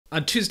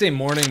On Tuesday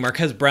morning,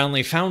 Marques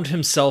Brownlee found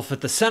himself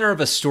at the center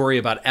of a story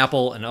about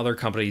Apple and other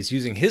companies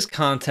using his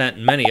content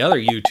and many other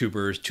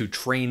YouTubers to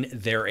train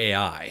their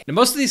AI. Now,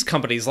 most of these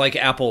companies, like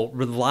Apple,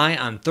 rely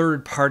on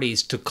third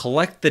parties to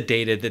collect the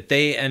data that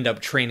they end up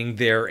training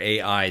their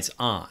AIs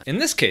on. In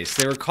this case,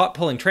 they were caught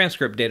pulling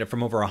transcript data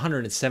from over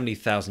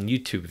 170,000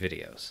 YouTube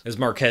videos. As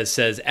Marques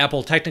says,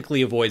 Apple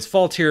technically avoids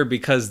fault here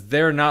because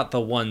they're not the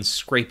ones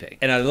scraping.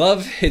 And I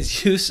love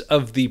his use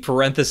of the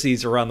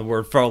parentheses around the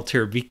word fault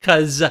here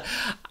because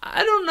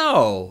I don't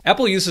know.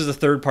 Apple uses a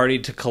third party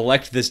to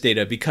collect this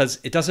data because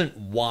it doesn't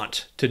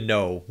want to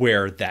know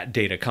where that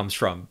data comes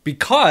from,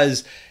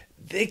 because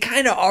they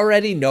kind of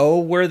already know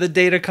where the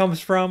data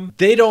comes from.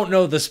 They don't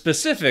know the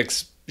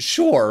specifics,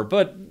 sure,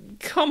 but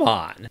come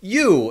on.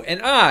 You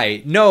and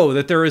I know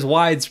that there is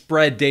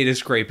widespread data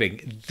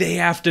scraping. They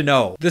have to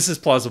know. This is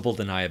plausible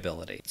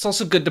deniability. It's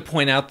also good to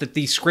point out that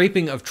the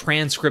scraping of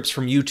transcripts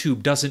from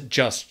YouTube doesn't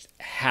just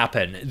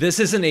happen. This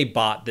isn't a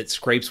bot that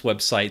scrapes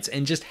websites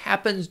and just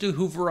happens to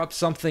hoover up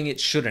something it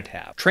shouldn't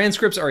have.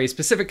 Transcripts are a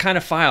specific kind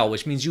of file,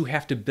 which means you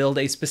have to build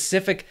a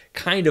specific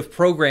kind of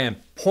program,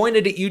 point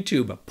it at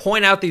YouTube,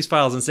 point out these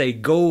files and say,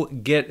 go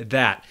get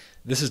that.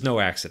 This is no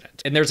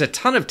accident. And there's a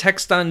ton of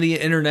text on the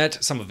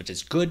internet. Some of it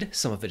is good,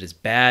 some of it is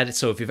bad.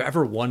 So if you've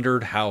ever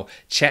wondered how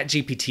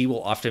ChatGPT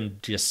will often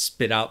just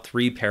spit out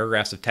 3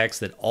 paragraphs of text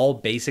that all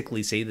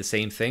basically say the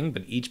same thing,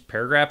 but each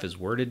paragraph is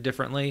worded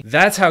differently,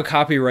 that's how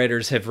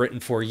copywriters have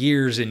written for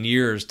years and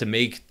years to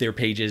make their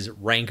pages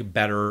rank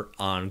better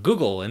on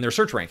Google in their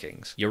search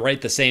rankings. You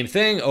write the same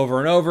thing over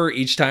and over,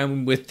 each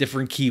time with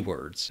different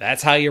keywords.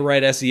 That's how you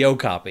write SEO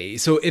copy.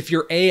 So if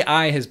your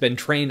AI has been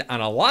trained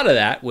on a lot of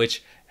that,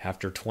 which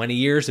after 20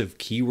 years of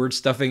keyword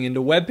stuffing into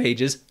web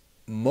pages,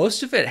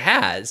 most of it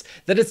has,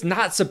 that it's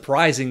not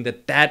surprising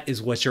that that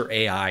is what your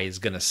AI is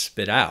going to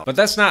spit out. But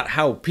that's not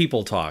how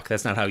people talk.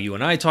 That's not how you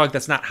and I talk.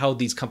 That's not how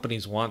these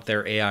companies want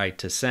their AI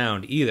to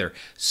sound either.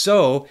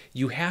 So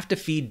you have to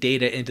feed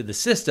data into the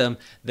system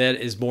that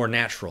is more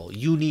natural.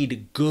 You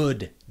need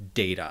good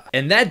data.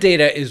 And that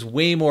data is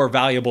way more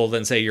valuable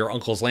than, say, your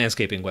uncle's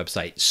landscaping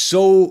website.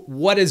 So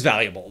what is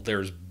valuable?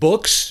 There's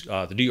books,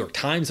 the New York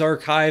Times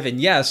archive,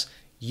 and yes,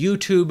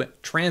 YouTube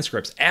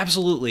transcripts.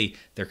 Absolutely.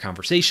 They're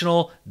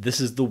conversational. This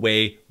is the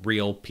way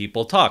real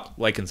people talk.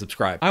 Like and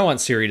subscribe. I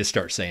want Siri to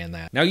start saying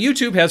that. Now,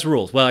 YouTube has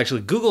rules. Well, actually,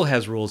 Google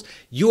has rules.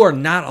 You are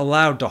not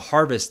allowed to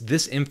harvest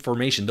this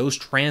information, those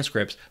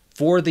transcripts,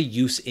 for the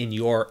use in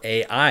your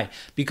AI,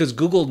 because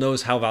Google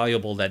knows how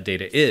valuable that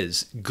data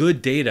is.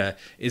 Good data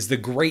is the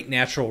great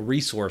natural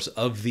resource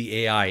of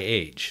the AI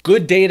age.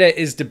 Good data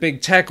is to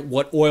big tech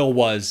what oil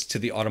was to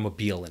the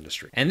automobile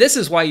industry. And this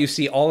is why you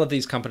see all of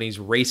these companies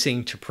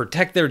racing to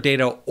protect their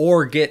data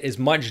or get as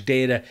much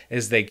data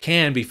as they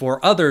can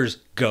before others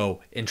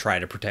go and try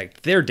to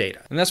protect their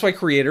data. And that's why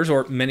creators,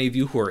 or many of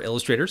you who are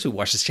illustrators who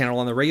watch this channel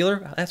on the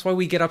regular, that's why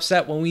we get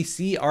upset when we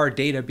see our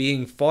data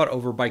being fought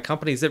over by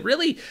companies that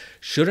really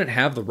shouldn't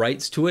have the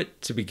rights to it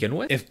to begin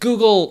with. If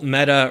Google,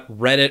 Meta,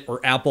 Reddit,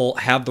 or Apple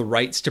have the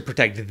rights to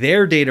protect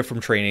their data from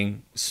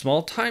training,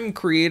 small-time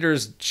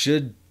creators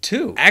should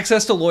too.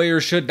 Access to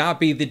lawyers should not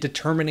be the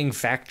determining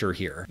factor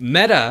here.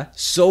 Meta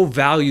so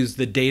values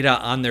the data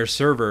on their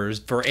servers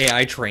for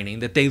AI training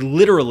that they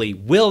literally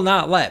will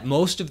not let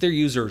most of their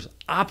users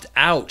opt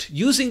out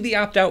using the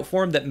opt-out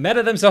form that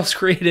Meta themselves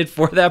created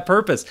for that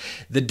purpose.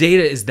 The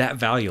data is that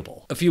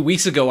valuable. A few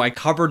weeks ago, I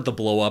covered the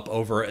blow up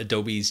over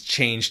Adobe's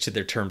change to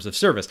their terms of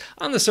service.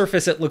 On the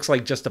surface, it looks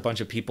like just a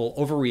bunch of people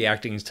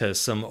overreacting to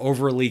some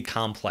overly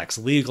complex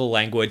legal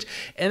language,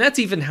 and that's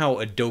even how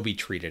Adobe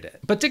treated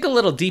it. But dig a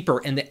little deeper,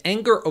 and the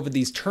anger over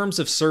these terms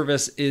of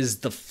service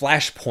is the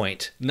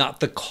flashpoint, not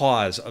the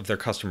cause of their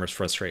customers'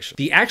 frustration.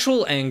 The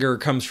actual anger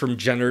comes from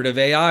generative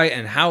AI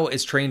and how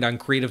it's trained on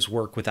creatives'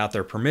 work without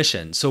their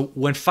permission. So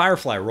when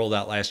Firefly rolled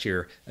out last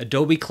year,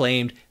 Adobe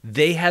claimed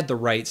they had the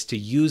rights to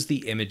use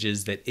the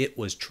images that it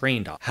was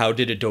trained on. How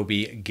did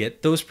Adobe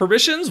get those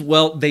permissions?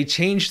 Well, they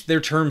changed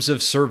their terms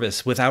of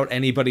service without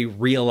anybody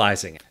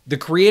realizing it. The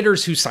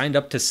creators who signed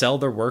up to sell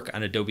their work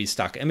on Adobe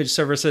stock image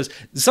services,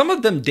 some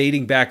of them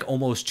dating back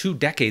almost 2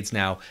 decades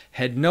now,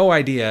 had no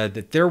idea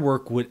that their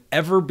work would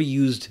ever be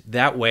used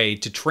that way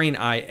to train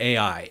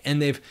AI,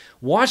 and they've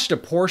watched a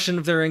portion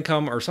of their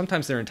income, or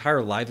sometimes their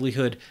entire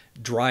livelihood,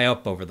 dry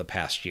up over the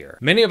past year.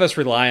 Many of us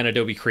rely on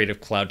Adobe Creative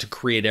Cloud to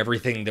create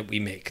everything that we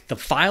make. The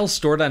files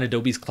stored on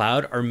Adobe's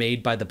cloud are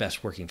made by the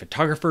best working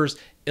photographers,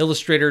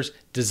 illustrators,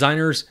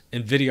 designers,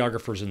 and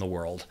videographers in the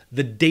world.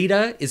 The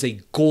data is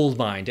a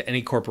goldmine to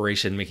any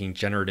corporation making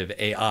generative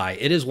AI.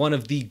 It is one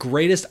of the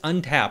greatest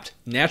untapped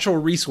natural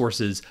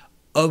resources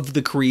of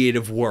the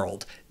creative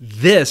world.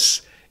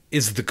 This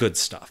is the good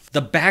stuff.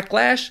 The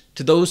backlash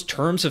to those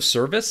terms of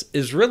service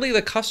is really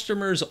the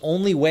customer's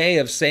only way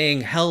of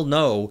saying, hell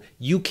no,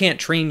 you can't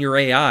train your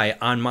AI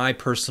on my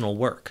personal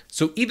work.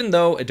 So even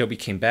though Adobe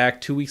came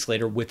back 2 weeks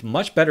later with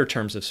much better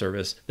terms of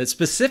service that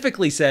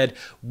specifically said,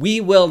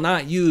 we will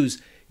not use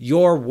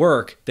your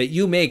work that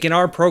you make in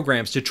our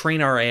programs to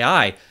train our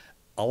AI,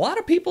 a lot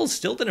of people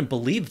still didn't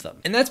believe them.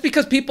 And that's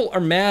because people are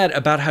mad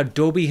about how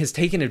Adobe has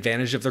taken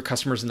advantage of their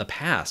customers in the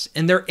past,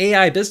 and their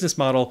AI business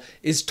model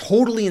is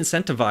totally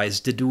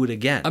incentivized to do it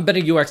again. I've been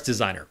a UX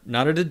designer,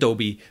 not at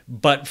Adobe,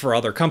 but for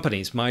other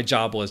companies. My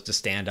job was to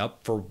stand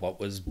up for what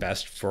was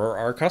best for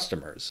our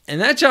customers. And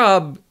that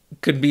job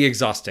could be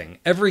exhausting.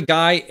 Every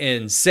guy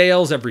in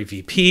sales, every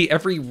VP,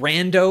 every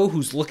rando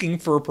who's looking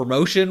for a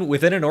promotion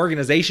within an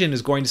organization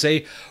is going to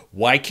say,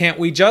 why can't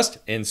we just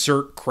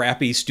insert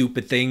crappy,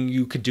 stupid thing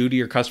you could do to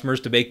your customers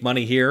to make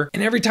money here?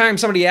 And every time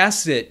somebody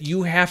asks it,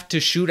 you have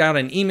to shoot out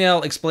an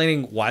email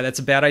explaining why that's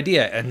a bad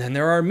idea. And then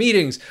there are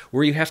meetings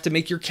where you have to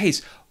make your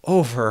case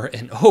over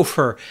and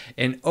over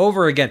and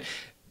over again.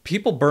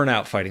 People burn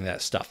out fighting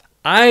that stuff.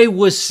 I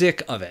was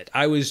sick of it.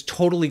 I was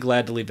totally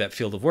glad to leave that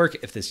field of work.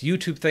 If this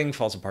YouTube thing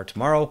falls apart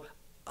tomorrow,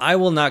 I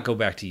will not go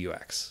back to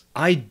UX.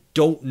 I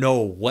don't know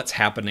what's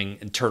happening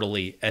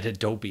internally at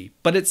Adobe,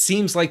 but it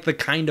seems like the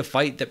kind of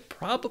fight that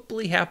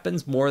probably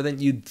happens more than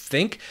you'd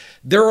think.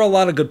 There are a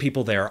lot of good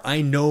people there.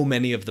 I know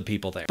many of the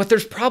people there. But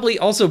there's probably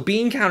also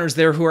bean counters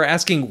there who are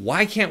asking,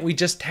 why can't we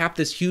just tap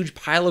this huge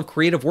pile of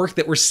creative work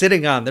that we're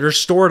sitting on, that are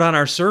stored on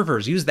our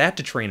servers, use that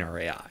to train our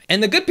AI?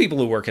 And the good people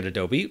who work at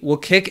Adobe will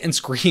kick and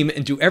scream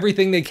and do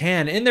everything they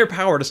can in their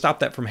power to stop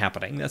that from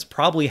happening. That's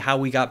probably how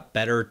we got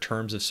better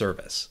terms of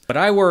service. But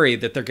I worry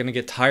that they're going to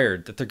get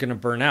tired, that they're going to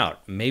burn out.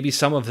 Maybe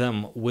some of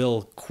them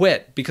will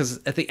quit,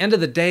 because at the end of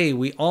the day,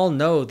 we all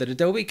know that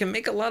Adobe can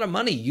make a lot of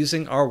money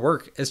using our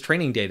work as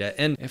training data.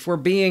 And if we're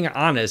being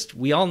honest,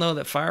 we all know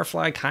that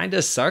Firefly kind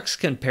of sucks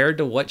compared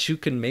to what you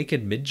can make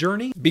in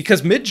Midjourney,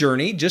 because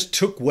Midjourney just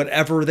took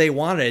whatever they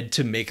wanted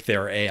to make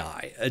their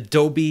AI.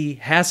 Adobe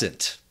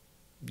hasn't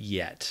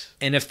yet.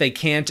 And if they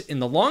can't in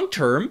the long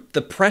term,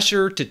 the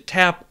pressure to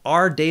tap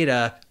our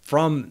data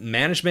from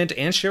management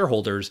and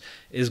shareholders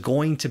is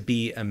going to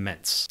be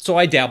immense. So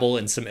I dabble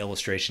in some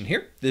illustration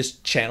here. This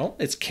channel,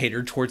 it's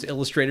catered towards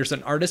illustrators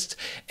and artists,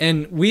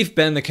 and we've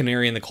been the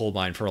canary in the coal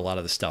mine for a lot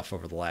of the stuff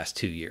over the last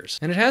 2 years.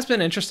 And it has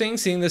been interesting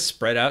seeing this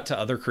spread out to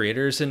other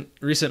creators in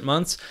recent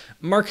months.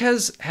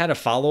 Marques had a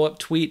follow-up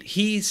tweet.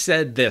 He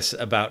said this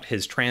about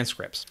his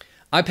transcripts.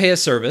 I pay a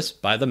service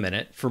by the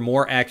minute for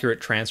more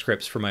accurate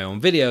transcripts for my own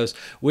videos,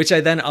 which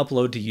I then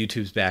upload to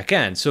YouTube's back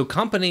end. So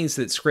companies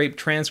that scrape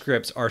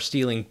transcripts are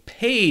stealing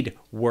paid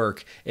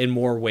work in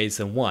more ways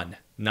than one.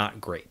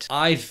 Not great.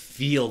 I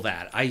feel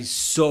that. I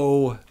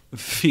so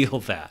feel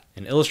that.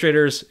 And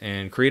illustrators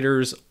and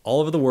creators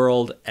all over the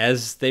world,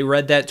 as they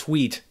read that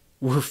tweet,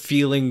 were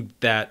feeling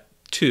that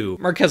too.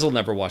 Marques will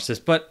never watch this,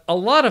 but a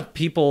lot of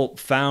people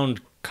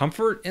found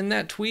comfort in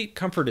that tweet.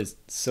 Comfort is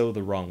so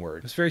the wrong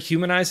word. It's very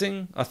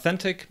humanizing,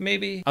 authentic,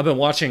 maybe. I've been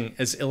watching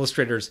as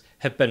illustrators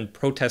have been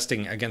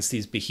protesting against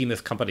these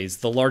behemoth companies,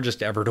 the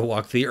largest ever to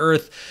walk the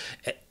earth,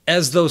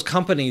 as those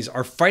companies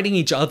are fighting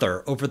each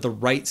other over the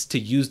rights to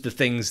use the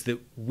things that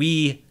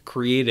we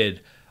created,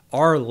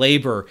 our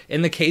labor.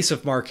 In the case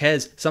of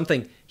Marques,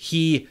 something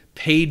he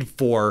paid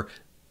for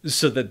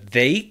so that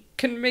they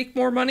can make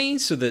more money,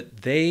 so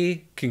that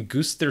they can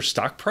goose their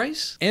stock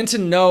price. And to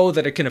know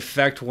that it can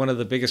affect one of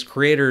the biggest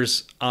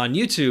creators on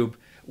YouTube,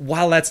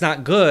 while that's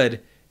not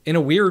good, in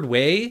a weird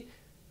way,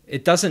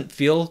 it doesn't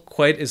feel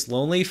quite as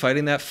lonely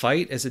fighting that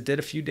fight as it did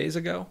a few days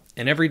ago.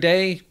 And every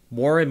day,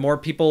 more and more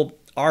people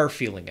are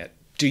feeling it.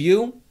 Do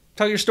you?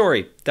 Tell your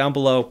story down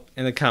below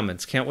in the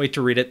comments. Can't wait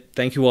to read it.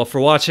 Thank you all for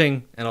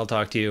watching, and I'll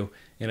talk to you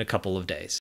in a couple of days.